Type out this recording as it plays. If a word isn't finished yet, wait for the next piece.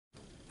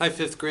Hi,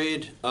 fifth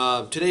grade.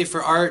 Today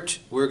for art,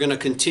 we're going to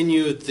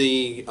continue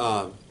the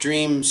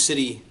Dream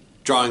City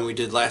drawing we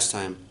did last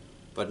time.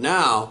 But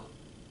now,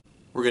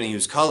 we're going to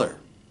use color.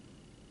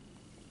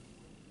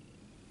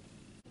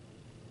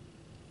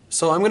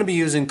 So I'm going to be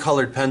using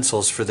colored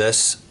pencils for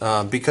this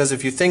because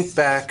if you think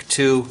back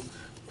to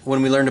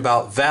when we learned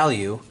about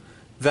value,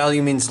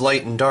 value means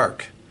light and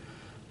dark.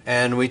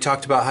 And we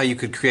talked about how you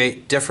could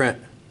create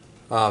different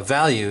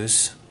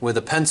values with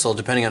a pencil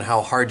depending on how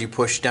hard you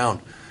push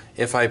down.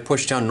 If I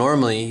push down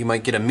normally, you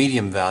might get a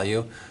medium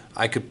value.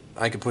 I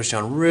could push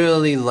down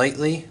really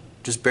lightly,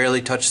 just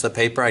barely touch the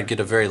paper, I'd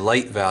get a very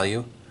light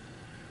value.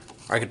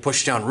 Or I could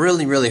push down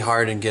really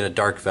hard and get a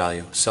dark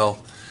value.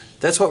 So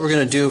that's what we're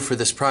going to do for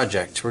this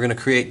project. We're going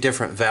to create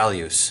different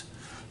values.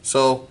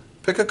 So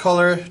pick a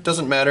color,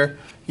 doesn't matter.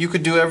 You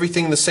could do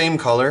everything the same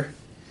color.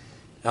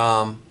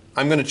 I'm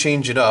going to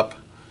change it up,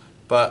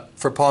 but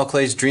for Paul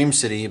Klee's Dream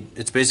City,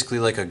 it's basically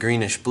like a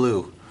greenish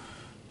blue.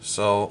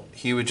 So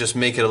he would just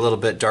make it a little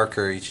bit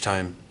darker each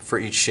time for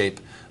each shape.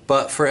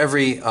 But for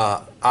every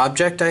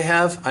object I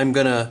have, I'm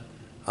going to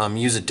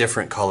use a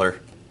different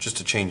color just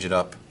to change it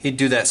up. He'd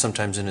do that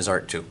sometimes in his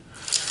art too.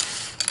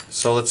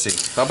 So let's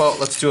see. How about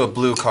let's do a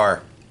blue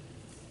car.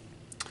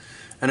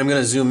 And I'm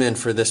going to zoom in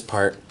for this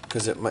part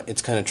because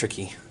it's kind of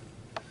tricky.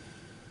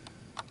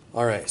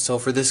 Alright, so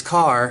for this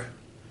car,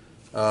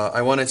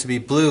 I want it to be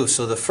blue.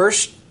 So the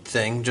first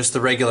thing, just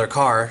the regular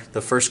car,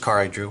 the first car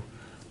I drew,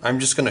 I'm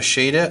just going to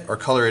shade it or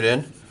color it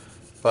in,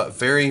 but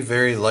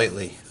very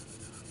lightly.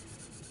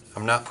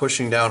 I'm not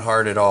pushing down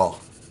hard at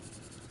all.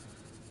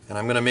 And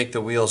I'm going to make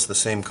the wheels the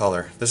same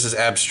color. This is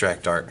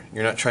abstract art.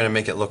 You're not trying to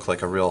make it look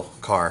like a real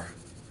car.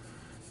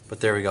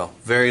 But there we go.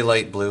 Very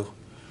light blue.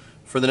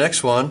 For the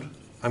next one,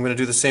 I'm going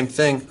to do the same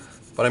thing,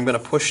 but I'm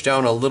going to push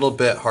down a little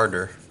bit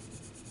harder.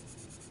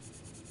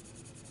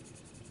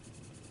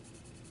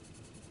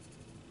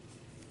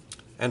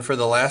 And for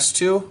the last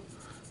two,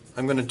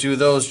 I'm going to do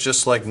those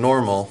just like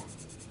normal,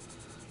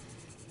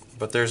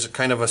 but there's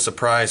kind of a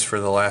surprise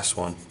for the last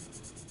one.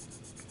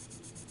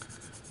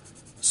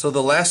 So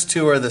the last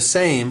two are the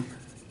same,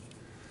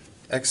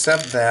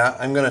 except that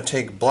I'm going to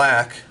take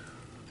black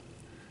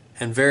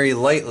and very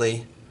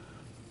lightly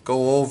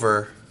go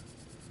over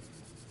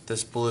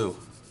this blue.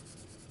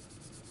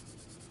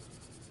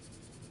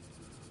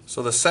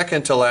 So the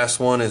second to last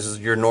one is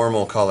your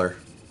normal color.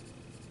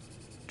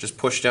 Just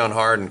push down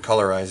hard and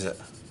colorize it.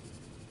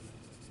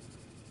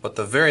 But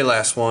the very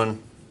last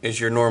one is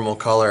your normal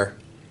color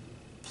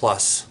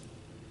plus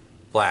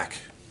black.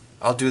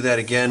 I'll do that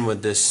again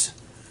with this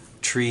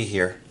tree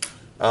here.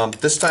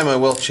 This time I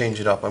will change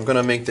it up. I'm going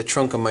to make the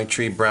trunk of my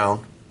tree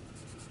brown.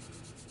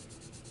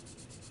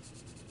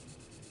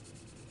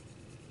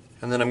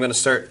 And then I'm going to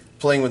start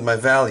playing with my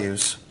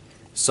values.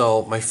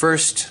 So my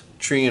first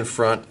tree in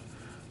front,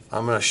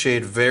 I'm going to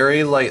shade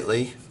very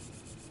lightly.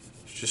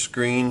 It's just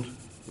green,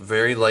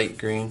 very light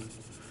green.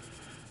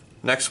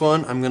 Next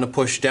one, I'm going to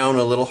push down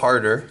a little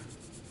harder,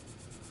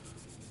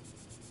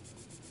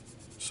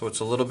 so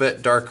it's a little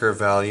bit darker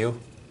value.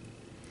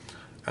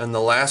 And the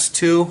last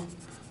two,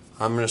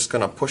 I'm just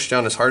going to push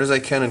down as hard as I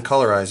can and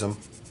colorize them.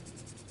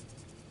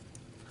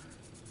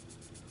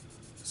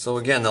 So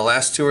again, the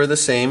last two are the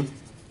same,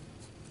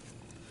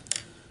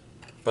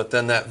 but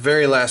then that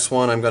very last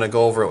one, I'm going to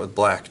go over it with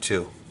black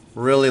too,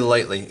 really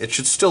lightly. It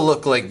should still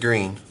look like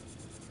green,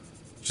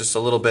 just a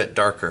little bit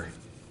darker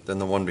than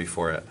the one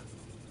before it.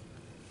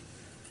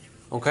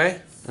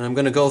 Okay, and I'm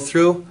going to go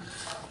through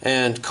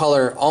and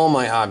color all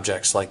my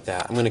objects like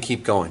that. I'm going to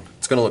keep going.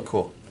 It's going to look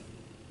cool.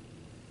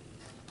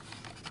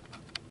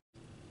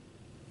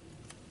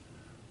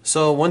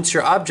 So once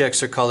your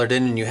objects are colored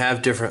in and you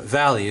have different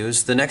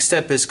values, the next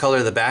step is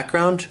color the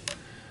background.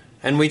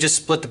 And we just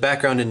split the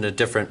background into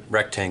different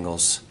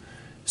rectangles.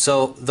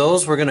 So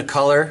those we're going to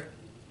color,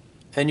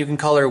 and you can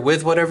color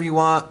with whatever you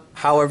want,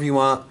 however you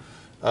want.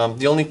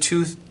 The only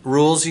two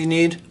rules you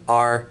need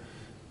are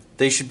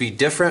they should be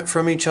different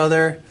from each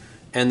other,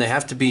 and they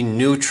have to be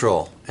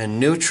neutral. And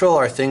neutral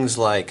are things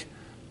like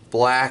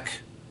black,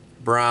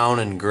 brown,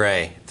 and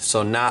gray.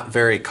 So not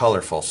very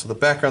colorful. So the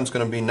background's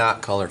going to be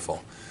not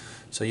colorful.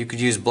 So you could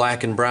use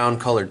black and brown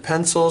colored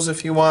pencils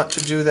if you want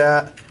to do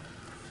that.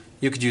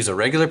 You could use a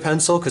regular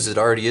pencil because it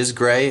already is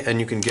gray, and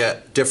you can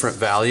get different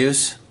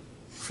values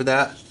for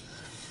that.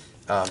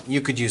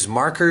 You could use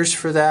markers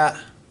for that.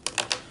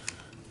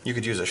 You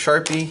could use a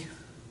Sharpie,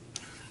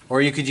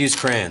 or you could use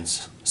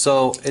crayons.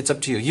 So it's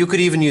up to you. You could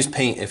even use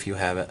paint if you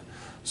have it.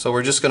 So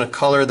we're just going to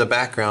color the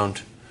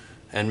background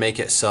and make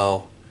it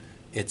so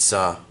it's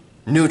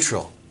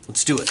neutral.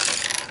 Let's do it.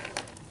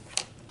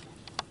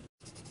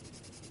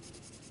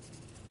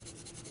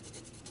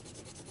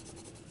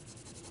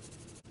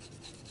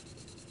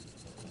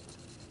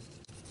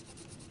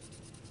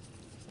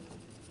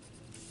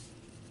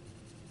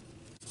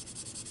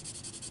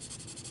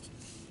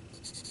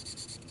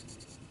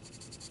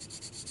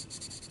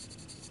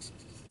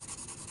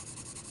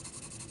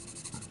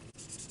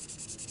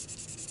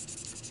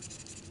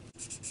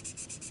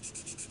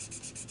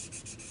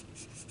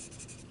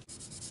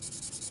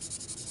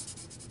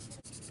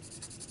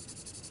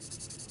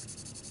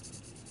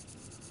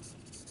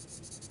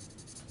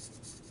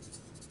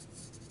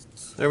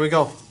 There we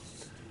go.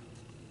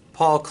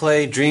 Paul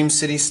Klee Dream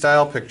City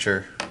style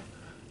picture.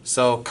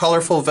 So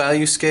colorful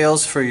value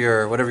scales for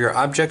your whatever your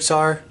objects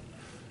are,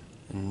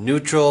 and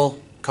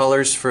neutral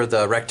colors for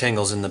the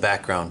rectangles in the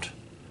background.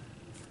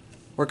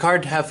 Work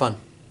hard, have fun.